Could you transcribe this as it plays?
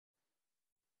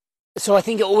So I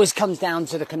think it always comes down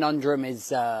to the conundrum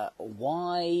is,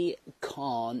 why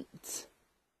can't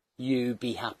you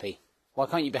be happy? Why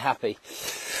can't you be happy?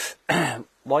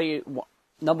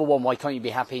 Number one, why can't you be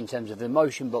happy in terms of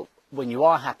emotion? But when you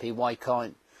are happy, why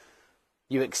can't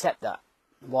you accept that?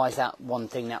 Why is that one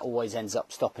thing that always ends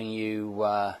up stopping you?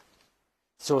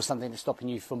 It's always something that's stopping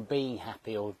you from being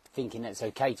happy or thinking that it's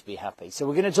okay to be happy. So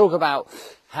we're going to talk about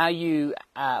how you,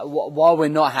 while we're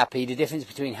not happy, the difference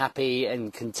between happy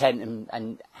and content,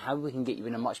 and how we can get you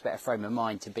in a much better frame of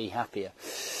mind to be happier.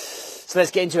 So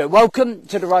let's get into it. Welcome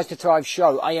to the Rise to Thrive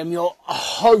show. I am your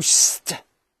host,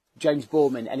 James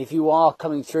Boorman. And if you are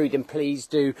coming through, then please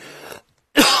do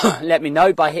let me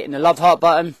know by hitting the love heart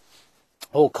button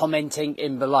or commenting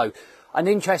in below. An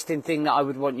interesting thing that I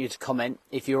would want you to comment,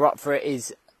 if you're up for it,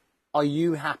 is, are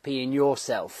you happy in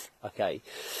yourself? Okay.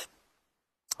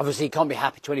 Obviously, you can't be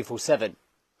happy 24/7,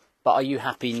 but are you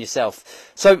happy in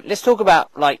yourself? So let's talk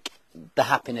about, like, the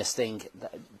happiness thing,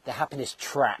 the happiness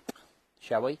trap,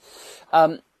 shall we?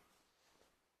 I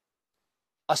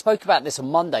spoke about this on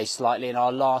Monday slightly in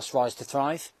our last Rise to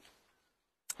Thrive.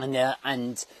 And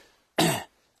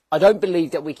I don't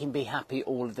believe that we can be happy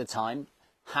all of the time.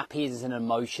 Happy is an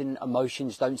emotion.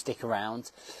 Emotions don't stick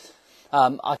around.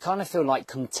 I kind of feel like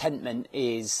contentment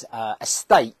is a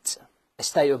state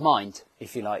of mind,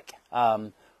 if you like.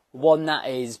 One that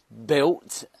is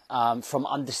built from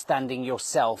understanding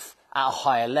yourself at a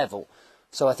higher level.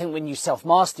 So I think when you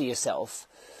self-master yourself,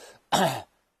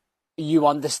 you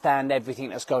understand everything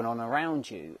that's going on around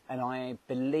you. And I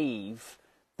believe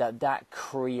that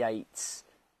creates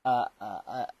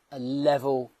a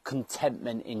level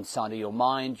contentment inside of your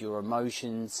mind, your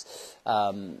emotions,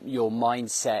 your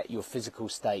mindset, your physical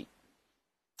state,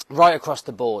 right across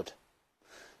the board.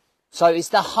 So is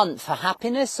the hunt for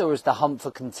happiness or is the hunt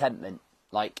for contentment?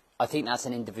 Like, I think that's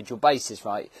an individual basis,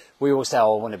 right? We all say,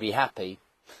 oh, I want to be happy.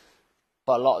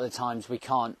 But a lot of the times we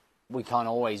can't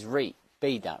always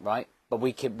be that, right? But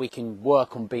we can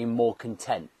work on being more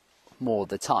content more of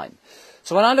the time.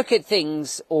 So when I look at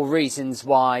things or reasons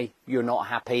why you're not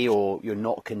happy or you're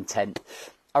not content,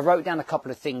 I wrote down a couple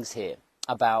of things here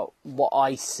about what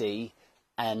I see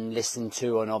and listen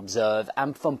to and observe,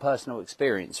 and from personal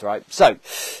experience, right? So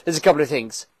there's a couple of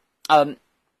things. I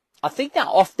think that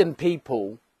often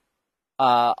people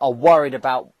are worried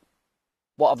about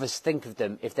what others think of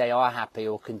them if they are happy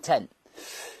or content.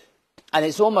 And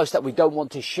it's almost that we don't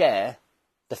want to share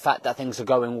the fact that things are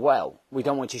going well. We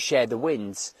don't want to share the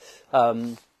wins.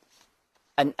 And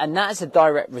that is a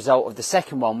direct result of the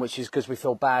second one, which is because we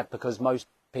feel bad because most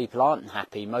people aren't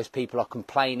happy. Most people are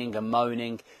complaining and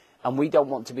moaning. And we don't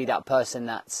want to be that person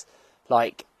that's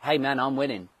like, hey man, I'm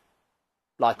winning.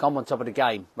 Like, I'm on top of the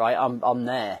game, right? I'm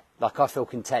there. Like, I feel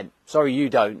content. Sorry, you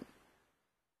don't.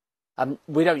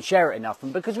 We don't share it enough.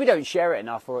 And because we don't share it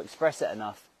enough or express it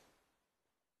enough,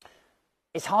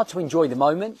 it's hard to enjoy the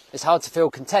moment. It's hard to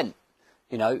feel content,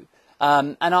 you know.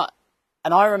 And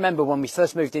I remember when we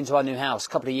first moved into our new house a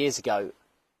couple of years ago,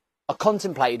 I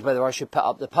contemplated whether I should put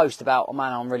up the post about, oh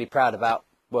man, I'm really proud about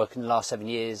working the last 7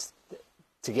 years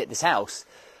to get this house.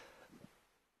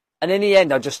 And in the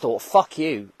end, I just thought, fuck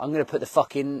you. I'm going to put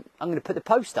the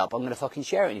post up. I'm going to fucking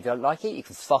share it. And if you don't like it, you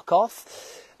can fuck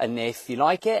off. And if you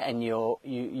like it and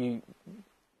you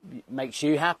makes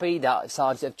you happy, that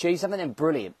side to achieve something, then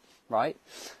brilliant. Right?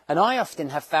 And I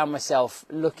often have found myself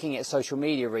looking at social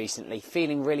media recently,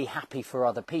 feeling really happy for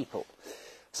other people.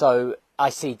 So I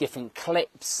see different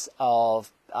clips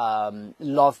of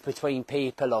love between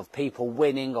people, of people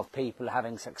winning, of people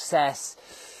having success.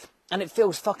 And it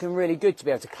feels fucking really good to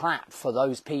be able to clap for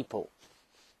those people.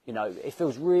 You know, it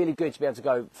feels really good to be able to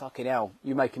go, fucking hell,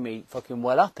 you're making me fucking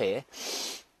well up here.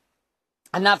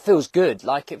 And that feels good.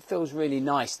 Like, it feels really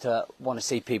nice to want to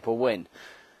see people win.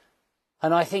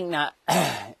 And I think that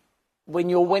when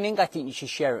you're winning, I think you should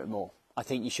share it more. I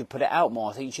think you should put it out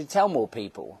more. I think you should tell more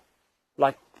people.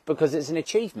 Like, because it's an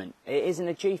achievement. It is an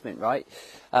achievement, right?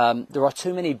 There are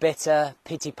too many bitter,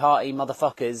 pity party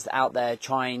motherfuckers out there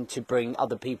trying to bring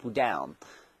other people down.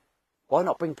 Why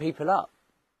not bring people up?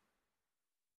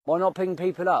 Why not bring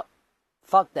people up?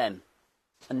 Fuck them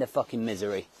and their fucking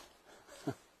misery.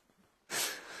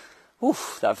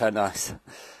 Oof, that felt nice.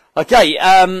 Okay,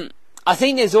 I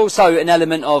think there's also an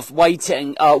element of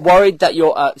waiting, worried that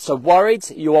worried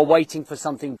you are waiting for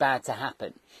something bad to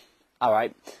happen. All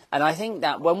right. And I think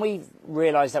that when we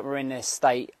realise that we're in this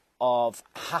state of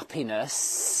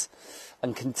happiness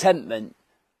and contentment,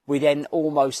 we then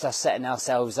almost are setting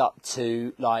ourselves up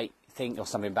to, like, think, oh,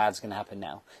 something bad's going to happen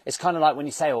now. It's kind of like when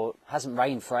you say, oh, it hasn't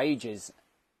rained for ages,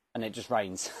 and it just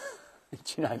rains.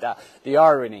 Do you know that? The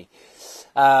irony.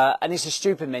 And it's a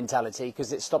stupid mentality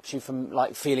because it stops you from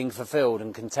like feeling fulfilled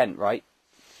and content, right?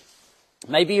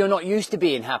 Maybe you're not used to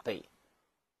being happy.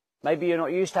 Maybe you're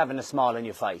not used to having a smile on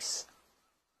your face.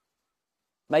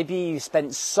 Maybe you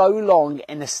spent so long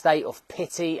in a state of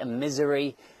pity and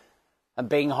misery and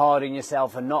being hard on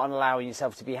yourself and not allowing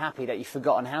yourself to be happy that you've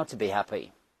forgotten how to be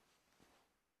happy.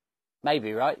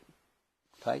 Maybe, right?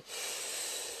 Okay.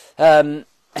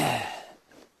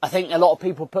 I think a lot of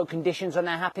people put conditions on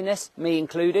their happiness, me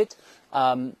included.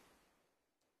 What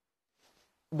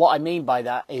I mean by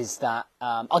that is that,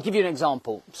 I'll give you an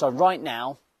example. So right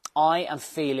now, I am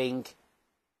feeling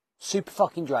super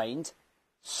fucking drained,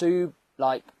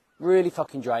 really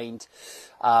fucking drained,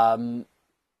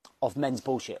 of men's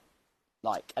bullshit.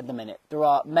 Like, at the minute,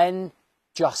 men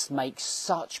just make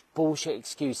such bullshit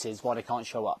excuses why they can't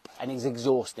show up, and it's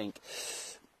exhausting.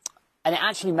 And it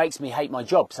actually makes me hate my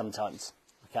job sometimes.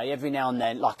 Okay, every now and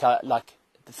then, like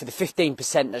for the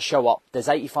 15% that show up, there's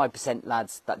 85%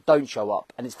 lads that don't show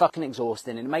up, and it's fucking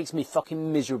exhausting, and it makes me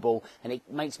fucking miserable, and it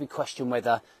makes me question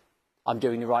whether I'm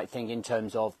doing the right thing in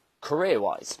terms of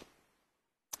career-wise.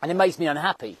 And it makes me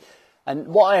unhappy. And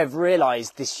what I have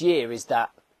realised this year is that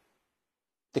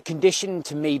the condition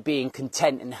to me being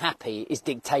content and happy is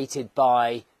dictated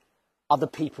by other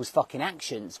people's fucking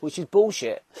actions, which is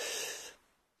bullshit.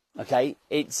 Okay,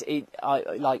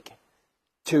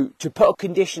 to put a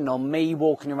condition on me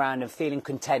walking around and feeling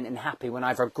content and happy when I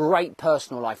have a great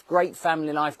personal life, great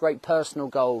family life, great personal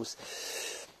goals.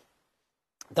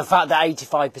 The fact that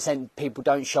 85% people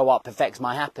don't show up affects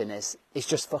my happiness is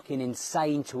just fucking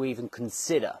insane to even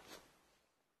consider.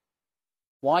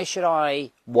 Why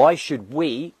should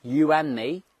we, you and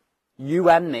me,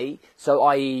 so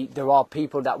i.e. there are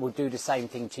people that will do the same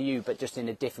thing to you but just in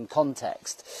a different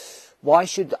context. Why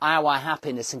should our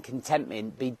happiness and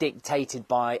contentment be dictated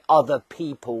by other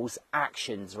people's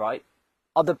actions, right?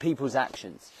 Other people's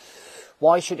actions.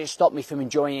 Why should it stop me from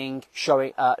enjoying,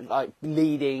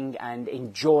 leading and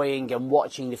enjoying and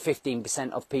watching the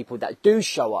 15% of people that do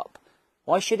show up?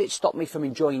 Why should it stop me from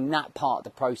enjoying that part of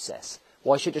the process?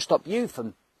 Why should it stop you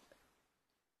from,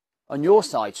 on your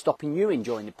side, stopping you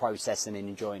enjoying the process and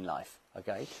enjoying life?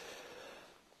 Okay?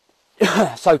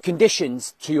 So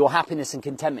conditions to your happiness and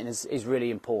contentment is really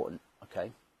important.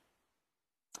 Okay?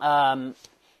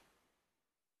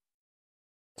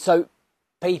 So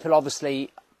people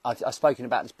obviously, I've spoken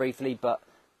about this briefly, but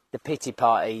the pity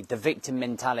party, the victim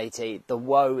mentality, the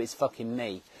woe is fucking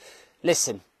me.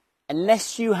 Listen,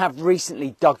 unless you have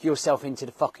recently dug yourself into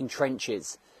the fucking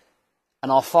trenches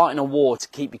and are fighting a war to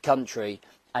keep your country,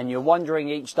 and you're wondering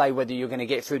each day whether you're going to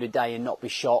get through the day and not be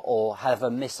shot or have a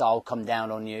missile come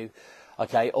down on you,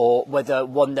 okay, or whether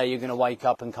one day you're going to wake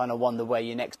up and kind of wonder where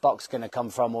your next box is going to come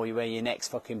from, or where your next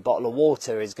fucking bottle of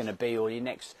water is going to be, or your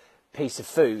next piece of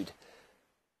food.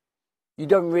 You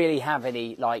don't really have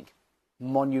any, like,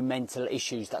 monumental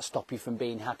issues that stop you from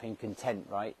being happy and content,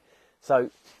 right? So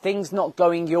things not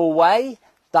going your way,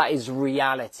 that is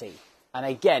reality. And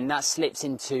again, that slips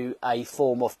into a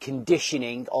form of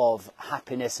conditioning of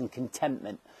happiness and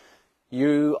contentment.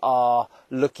 You are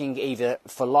looking either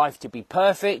for life to be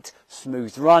perfect,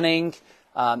 smooth running,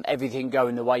 everything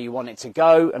going the way you want it to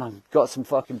go. And I've got some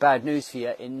fucking bad news for you.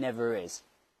 It never is.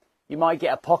 You might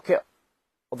get a pocket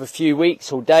of a few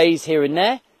weeks or days here and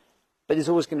there, but there's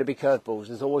always going to be curveballs.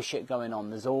 There's always shit going on.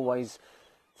 There's always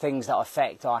things that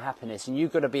affect our happiness, and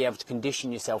you've got to be able to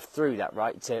condition yourself through that,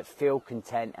 right, to feel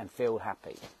content and feel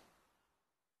happy.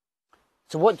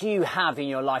 So what do you have in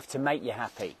your life to make you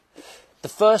happy? The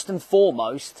first and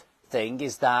foremost thing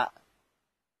is that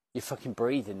you're fucking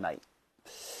breathing, mate.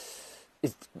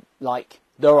 It's like,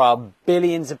 there are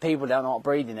billions of people that are not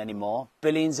breathing anymore,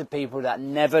 billions of people that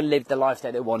never lived the life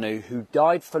that they want to, who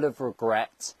died full of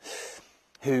regret,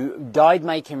 who died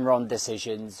making wrong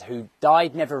decisions, who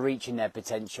died never reaching their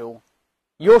potential.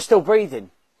 You're still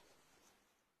breathing.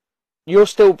 You're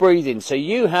still breathing. So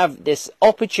you have this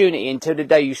opportunity until the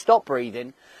day you stop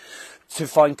breathing to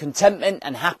find contentment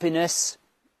and happiness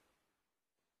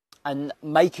and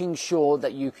making sure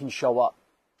that you can show up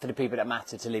for the people that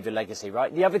matter to leave a legacy,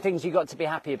 right? The other things you've got to be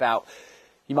happy about,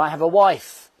 you might have a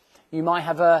wife, you might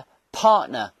have a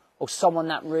partner or someone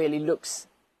that really looks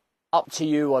up to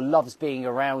you or loves being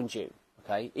around you,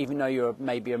 okay, even though you're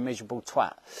maybe a miserable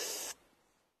twat.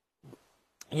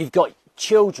 You've got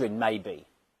children, maybe,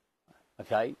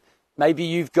 okay? Maybe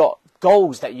you've got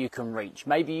goals that you can reach.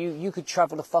 Maybe you could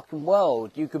travel the fucking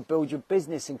world. You could build your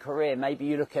business and career. Maybe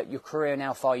you look at your career and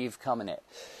how far you've come in it.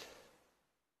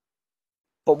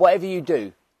 But whatever you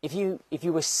do, if you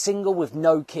were single with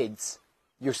no kids,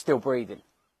 you're still breathing.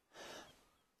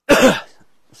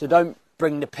 So don't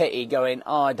bring the pity going,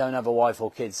 oh, I don't have a wife or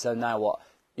kids, so now what?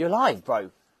 You're alive, bro.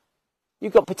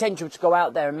 You've got potential to go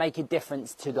out there and make a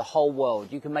difference to the whole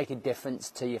world. You can make a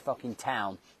difference to your fucking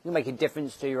town. You can make a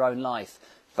difference to your own life.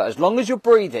 But as long as you're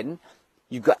breathing,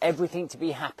 you've got everything to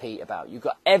be happy about. You've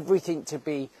got everything to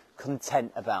be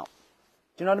content about.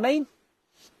 Do you know what I mean?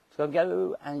 So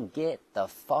go and get the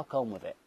fuck on with it.